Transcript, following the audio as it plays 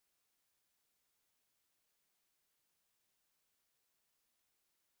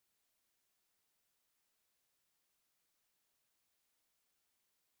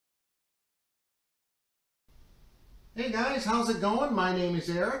Hey guys, how's it going? My name is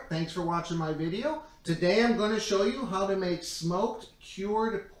Eric. Thanks for watching my video. Today I'm going to show you how to make smoked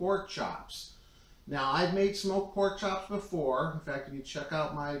cured pork chops. Now I've made smoked pork chops before. In fact, if you check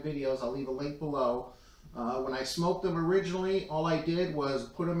out my videos, I'll leave a link below. When I smoked them originally, all I did was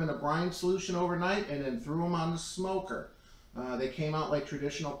put them in a brine solution overnight and then threw them on the smoker. They came out like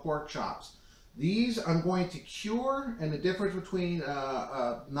traditional pork chops. These I'm going to cure, and the difference between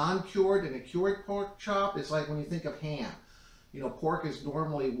a non-cured and a cured pork chop is like when you think of ham. You know, pork is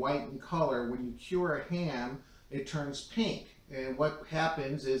normally white in color. When you cure a ham, it turns pink. And what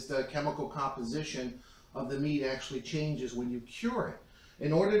happens is the chemical composition of the meat actually changes when you cure it.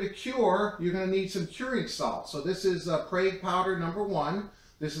 In order to cure, you're going to need some curing salt. So this is Prague powder number 1.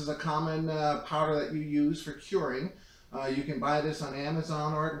 This is a common powder that you use for curing. You can buy this on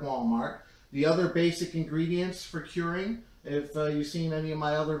Amazon or at Walmart. The other basic ingredients for curing, if you've seen any of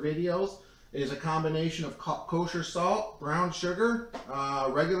my other videos, is a combination of kosher salt, brown sugar,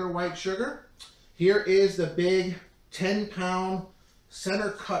 regular white sugar. Here is the big 10-pound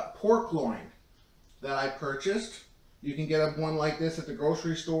center cut pork loin that I purchased. You can get one like this at the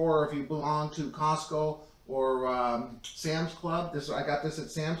grocery store, or if you belong to Costco or Sam's Club. I got this at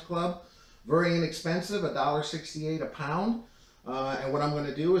Sam's Club. Very inexpensive, $1.68 a pound. And what I'm going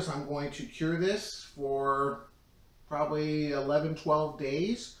to do is I'm going to cure this for probably 11-12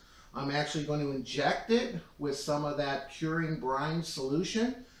 days. I'm actually going to inject it with some of that curing brine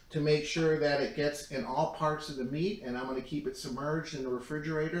solution to make sure that it gets in all parts of the meat, and I'm going to keep it submerged in the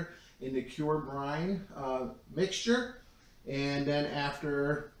refrigerator in the cured brine mixture. And then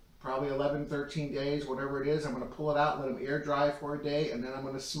after probably 11-13 days, whatever it is, I'm going to pull it out, let them air dry for a day, and then I'm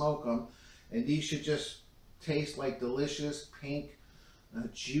going to smoke them. And these should just taste like delicious pink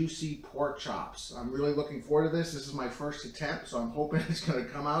juicy pork chops. I'm really looking forward to this. This is my first attempt, so I'm hoping it's going to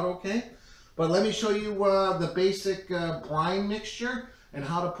come out okay. But let me show you the basic brine mixture and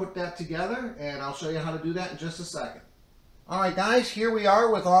how to put that together, and I'll show you how to do that in just a second. Alright guys, here we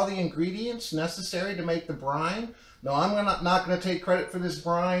are with all the ingredients necessary to make the brine. No, I'm not going to take credit for this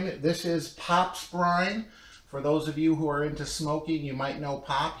brine. This is Pop's brine. For those of you who are into smoking, you might know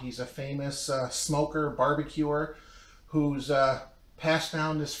Pop. He's a famous smoker, barbecuer, who's passed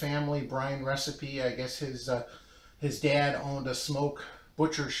down this family brine recipe. I guess his dad owned a smoke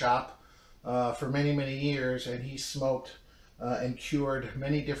butcher shop for many, many years, and he smoked and cured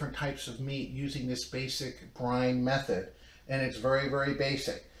many different types of meat using this basic brine method. And it's very, very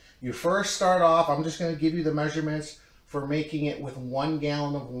basic. You first start off, I'm just going to give you the measurements for making it with 1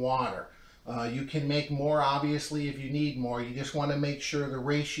 gallon of water. You can make more, obviously, if you need more. You just want to make sure the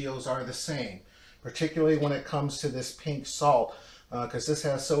ratios are the same, particularly when it comes to this pink salt, because this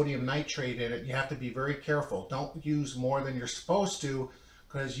has sodium nitrate in it. You have to be very careful. Don't use more than you're supposed to,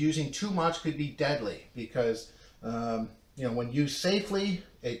 because using too much could be deadly, because you know, when used safely,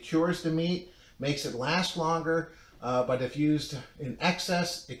 it cures the meat, makes it last longer, but if used in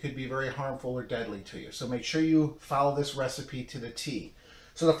excess, it could be very harmful or deadly to you. So make sure you follow this recipe to the T.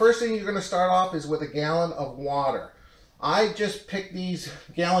 So the first thing you're going to start off is with a gallon of water. I just picked these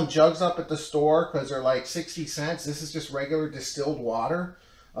gallon jugs up at the store because they're like 60 cents. This is just regular distilled water.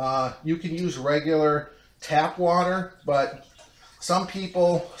 You can use regular tap water, but some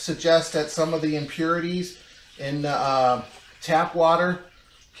people suggest that some of the impurities in tap water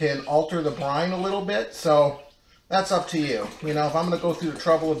can alter the brine a little bit. So that's up to you. You know, if I'm going to go through the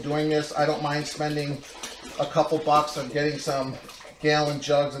trouble of doing this, I don't mind spending a couple bucks on getting some gallon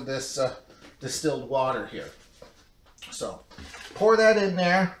jugs of this distilled water here. So pour that in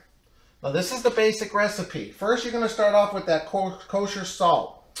there. Now this is the basic recipe. First you're going to start off with that kosher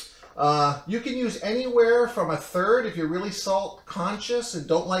salt. You can use anywhere from 1/3 if you're really salt conscious and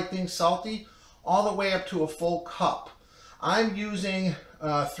don't like things salty, all the way up to a full cup. I'm using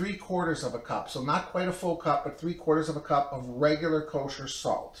 3/4 of a cup, so not quite a full cup, but 3/4 of a cup of regular kosher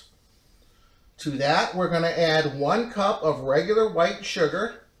salt. To that, we're going to add 1 cup of regular white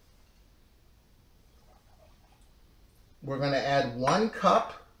sugar. We're going to add 1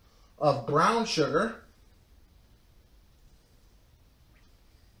 cup of brown sugar.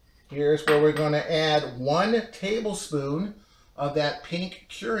 Here's where we're going to add 1 tablespoon of that pink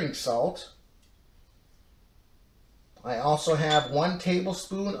curing salt. I also have 1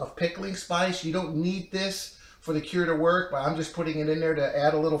 tablespoon of pickling spice. You don't need this for the cure to work, but I'm just putting it in there to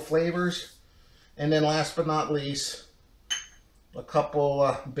add a little flavors. And then last but not least, a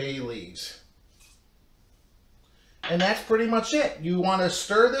couple bay leaves. And that's pretty much it. You want to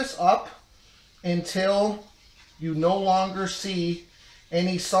stir this up until you no longer see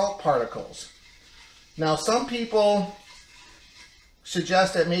any salt particles. Now some people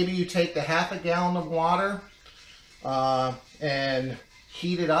suggest that maybe you take the 1/2 gallon of water and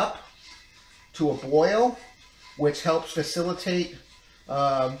heat it up to a boil, which helps facilitate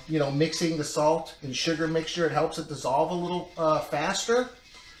mixing the salt and sugar mixture. It helps it dissolve a little faster.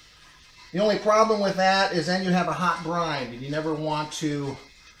 The only problem with that is then you have a hot brine, and you never want to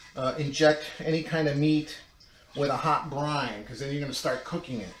inject any kind of meat with a hot brine, because then you're going to start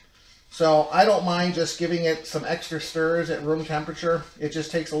cooking it. So I don't mind just giving it some extra stirs at room temperature. It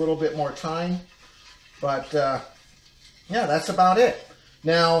just takes a little bit more time. But yeah, that's about it.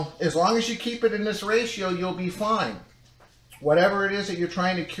 Now, as long as you keep it in this ratio, you'll be fine. Whatever it is that you're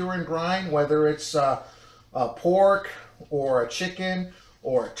trying to cure and brine, whether it's a pork or a chicken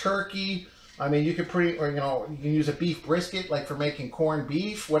or a turkey. I mean, you could you can use a beef brisket, like for making corned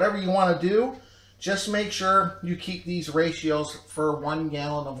beef. Whatever you want to do, just make sure you keep these ratios for 1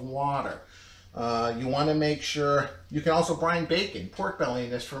 gallon of water. You want to make sure, you can also brine bacon, pork belly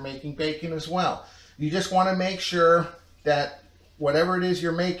in this for making bacon as well. You just want to make sure that whatever it is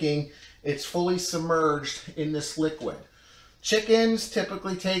you're making, it's fully submerged in this liquid. Chickens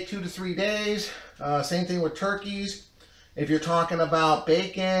typically take 2 to 3 days. Same thing with turkeys. If you're talking about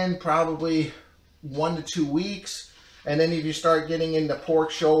bacon, probably 1 to 2 weeks. And then if you start getting into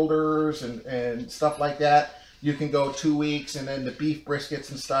pork shoulders and stuff like that, you can go 2 weeks. And then the beef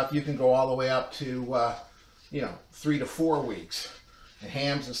briskets and stuff, you can go all the way up to 3 to 4 weeks. And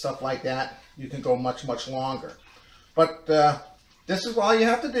hams and stuff like that, you can go much, much longer. But this is all you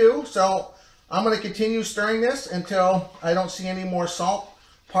have to do. So I'm going to continue stirring this until I don't see any more salt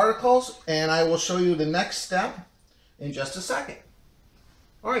particles, and I will show you the next step in just a second.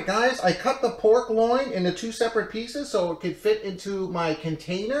 Alright guys, I cut the pork loin into 2 separate pieces so it could fit into my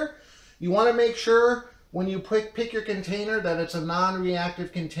container. You want to make sure when you pick your container that it's a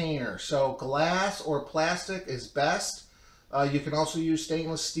non-reactive container. So glass or plastic is best. You can also use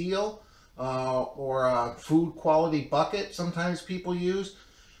stainless steel or a food quality bucket sometimes people use.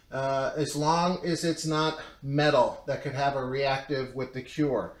 As long as it's not metal that could have a reactive with the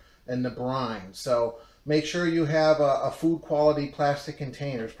cure and the brine. So make sure you have a food quality plastic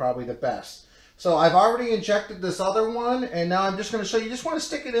container is probably the best. So I've already injected this other one, and now I'm just going to show you. You just want to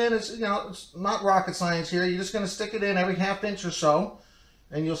stick it in. It's, it's not rocket science here. You're just going to stick it in every ½ inch or so,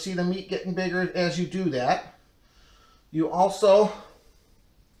 and you'll see the meat getting bigger as you do that. You also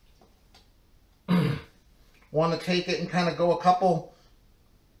want to take it and kind of go a couple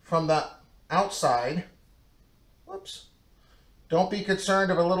from the outside. Whoops. Don't be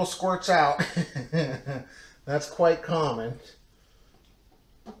concerned if a little squirts out. That's quite common.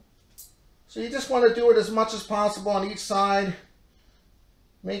 So you just want to do it as much as possible on each side.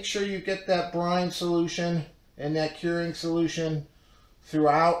 Make sure you get that brine solution and that curing solution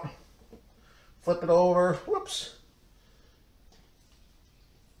throughout. Flip it over. Whoops.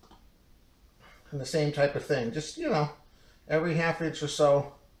 And the same type of thing. Just, every ½ inch or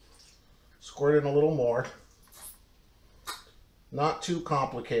so. Squirt in a little more. Not too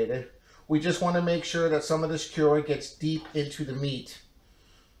complicated. We just want to make sure that some of this cure gets deep into the meat.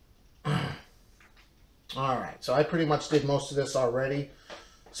 Alright, so I pretty much did most of this already.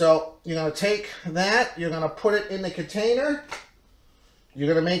 So you're going to take that, you're going to put it in the container. You're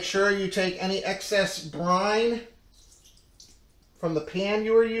going to make sure you take any excess brine from the pan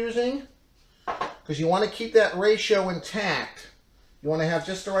you were using, because you want to keep that ratio intact. You want to have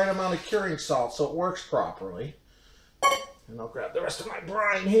just the right amount of curing salt so it works properly. And I'll grab the rest of my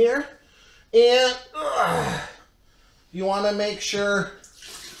brine here. And you want to make sure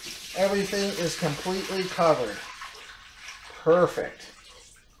everything is completely covered. Perfect.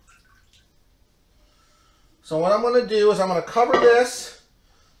 So what I'm going to do is I'm going to cover this.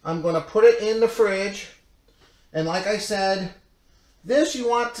 I'm going to put it in the fridge. And like I said, this you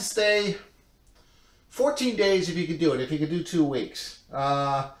want to stay 14 days if you could do it, if you could do 2 weeks.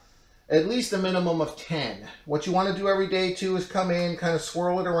 At least a minimum of 10. What you want to do every day too is come in, kind of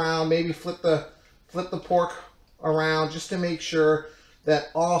swirl it around, maybe flip the pork around just to make sure that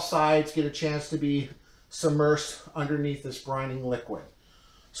all sides get a chance to be submersed underneath this brining liquid.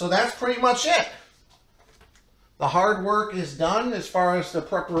 So that's pretty much it. The hard work is done as far as the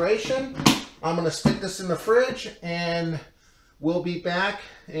preparation. I'm going to stick this in the fridge and we'll be back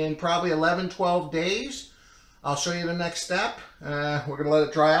in probably 11-12 days. I'll show you the next step. We're going to let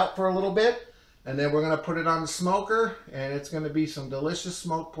it dry out for a little bit, and then we're going to put it on the smoker, and it's going to be some delicious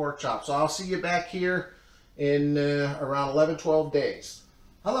smoked pork chops. So I'll see you back here in around 11-12 days.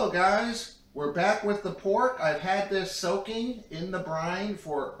 Hello guys, we're back with the pork. I've had this soaking in the brine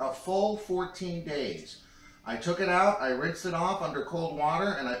for a full 14 days. I took it out, I rinsed it off under cold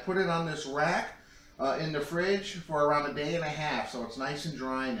water, and I put it on this rack in the fridge for around a day and a half, so it's nice and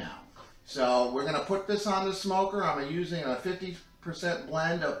dry now. So we're going to put this on the smoker. I'm using a 50%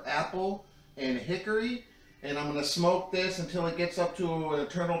 blend of apple and hickory. And I'm going to smoke this until it gets up to an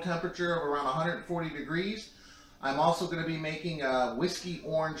internal temperature of around 140 degrees. I'm also going to be making a Whiskey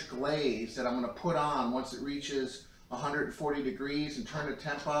Orange Glaze that I'm going to put on once it reaches 140 degrees and turn the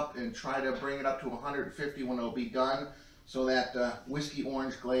temp up and try to bring it up to 150 when it'll be done, so that Whiskey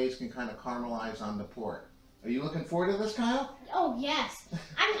Orange Glaze can kind of caramelize on the pork. Are you looking forward to this, Kyle? Oh, yes.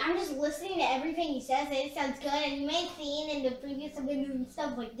 I'm just listening to everything he says, and it sounds good. And you may have seen in the previous I've been doing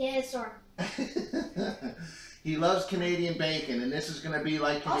stuff like this, or... He loves Canadian bacon, and this is going to be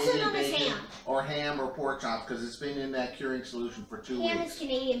like Canadian bacon or ham or pork chops, because it's been in that curing solution for 2 weeks. Ham is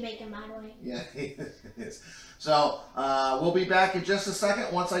Canadian bacon, by the way. Yeah, it is. So, we'll be back in just a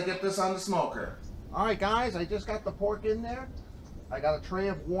second once I get this on the smoker. All right, guys, I just got the pork in there. I got a tray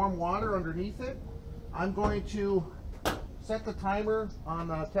of warm water underneath it. I'm going to set the timer on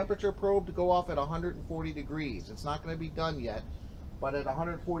the temperature probe to go off at 140 degrees. It's not going to be done yet, but at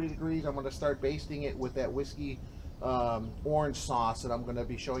 140 degrees, I'm going to start basting it with that whiskey orange sauce that I'm going to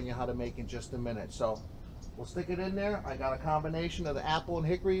be showing you how to make in just a minute. So we'll stick it in there. I got a combination of the apple and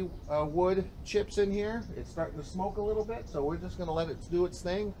hickory wood chips in here. It's starting to smoke a little bit, so we're just going to let it do its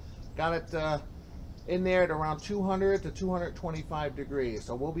thing. Got it in there at around 200 to 225 degrees.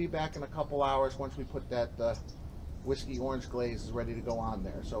 So we'll be back in a couple hours once we put that Whiskey Orange Glaze is ready to go on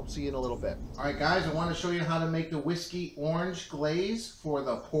there. So see you in a little bit. All right, guys, I want to show you how to make the Whiskey Orange Glaze for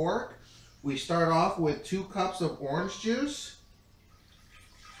the pork. We start off with 2 cups of orange juice.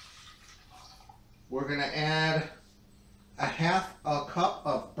 We're going to add a half a cup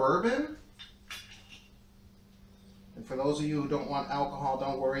of bourbon. And for those of you who don't want alcohol,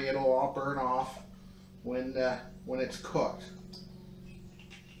 don't worry, it'll all burn off when it's cooked.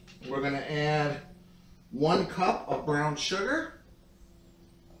 We're going to add 1 cup of brown sugar.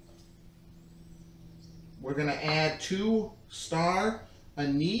 We're going to add 2 Star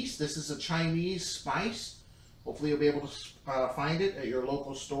Anise. This is a Chinese spice. Hopefully you'll be able to find it at your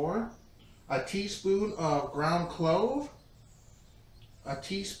local store. A teaspoon of ground clove. A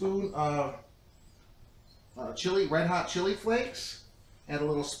teaspoon of red hot chili flakes. Add a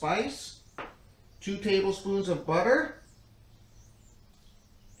little spice. 2 tablespoons of butter.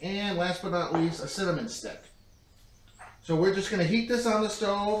 And last but not least, a cinnamon stick. So we're just going to heat this on the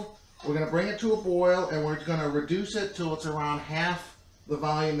stove. We're going to bring it to a boil, and we're going to reduce it till it's around half the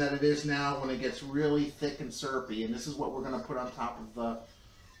volume that it is now when it gets really thick and syrupy. And this is what we're going to put on top of the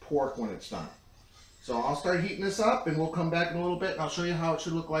pork when it's done. So I'll start heating this up, and we'll come back in a little bit, and I'll show you how it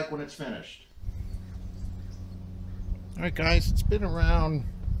should look like when it's finished. All right, guys, it's been around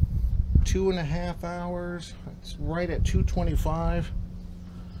 2.5 hours. It's right at 225.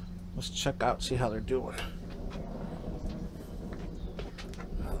 Let's check out, see how they're doing.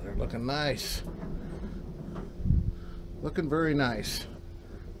 Oh, they're looking nice. Looking very nice.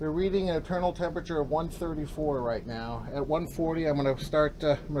 They're reading an internal temperature of 134 right now. At 140, I'm going to start.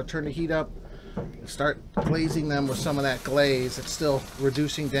 I'm going to turn the heat up and start glazing them with some of that glaze. It's still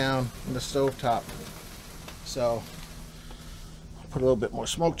reducing down in the stovetop. So I'll put a little bit more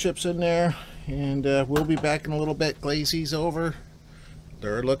smoke chips in there, and we'll be back in a little bit. Glaze these over.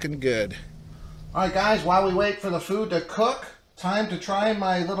 They're looking good. All right, guys, while we wait for the food to cook, time to try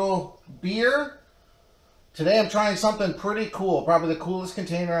my little beer. Today I'm trying something pretty cool. Probably the coolest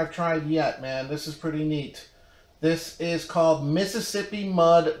container I've tried yet, man. This is pretty neat. This is called Mississippi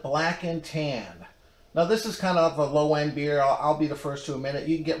Mud Black and Tan. Now, this is kind of a low-end beer. I'll be the first to admit it.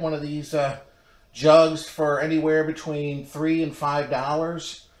 You can get one of these jugs for anywhere between $3 and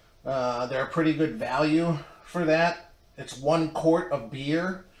 $5. They're a pretty good value for that. It's 1 quart of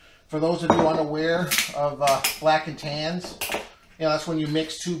beer. For those of you unaware of black and tans, you know, that's when you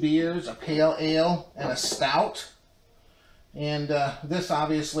mix 2 beers, a pale ale and a stout. And this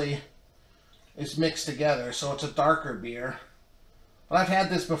obviously is mixed together, so it's a darker beer. But I've had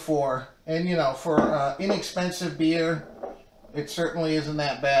this before, and you know, for inexpensive beer, it certainly isn't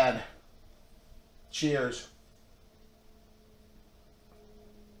that bad. Cheers.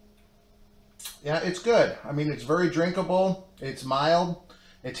 Yeah, it's good. I mean, it's very drinkable. It's mild.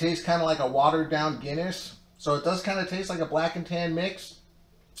 It tastes kind of like a watered down Guinness. So it does kind of taste like a black and tan mix.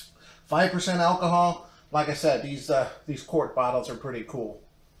 5% alcohol. Like I said, these quart bottles are pretty cool.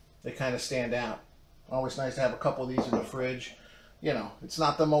 They kind of stand out. Always nice to have a couple of these in the fridge. You know, it's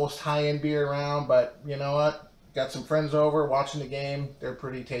not the most high-end beer around, but you know what? Got some friends over watching the game. They're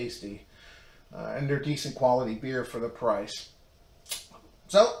pretty tasty. And they're decent quality beer for the price.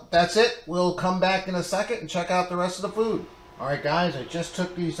 So, that's it. We'll come back in a second and check out the rest of the food. Alright guys, I just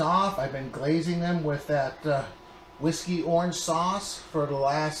took these off. I've been glazing them with that whiskey orange sauce for the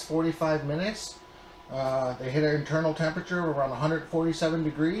last 45 minutes. They hit an internal temperature of around 147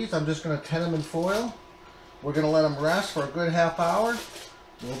 degrees. I'm just going to tin them in foil. We're going to let them rest for a good half hour.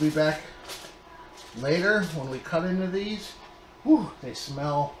 We'll be back later when we cut into these. Whew, they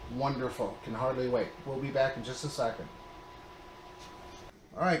smell wonderful. Can hardly wait. We'll be back in just a second.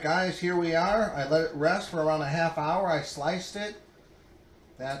 Alright guys, here we are. I let it rest for around a half hour. I sliced it.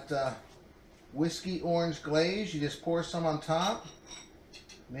 That whiskey orange glaze, you just pour some on top.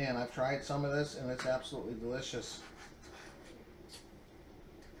 Man, I've tried some of this and it's absolutely delicious.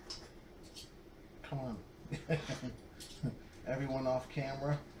 Come on. Everyone off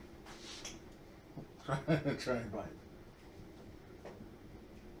camera. Try and bite.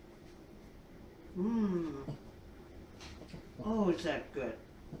 Mmm. Oh, is that good?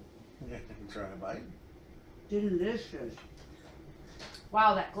 Yeah, try a bite. Delicious.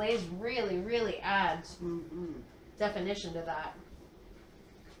 Wow, that glaze really, really adds Mm-hmm. definition to that.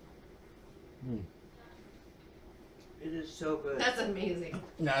 Mm. It is so good. That's amazing.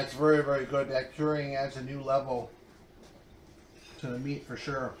 No, it's very, very good. That curing adds a new level to the meat for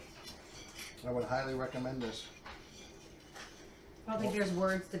sure. I would highly recommend this. I don't think there's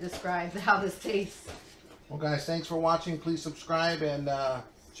words to describe how this tastes. Well guys, thanks for watching. Please subscribe and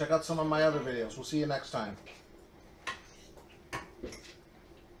check out some of my other videos. We'll see you next time.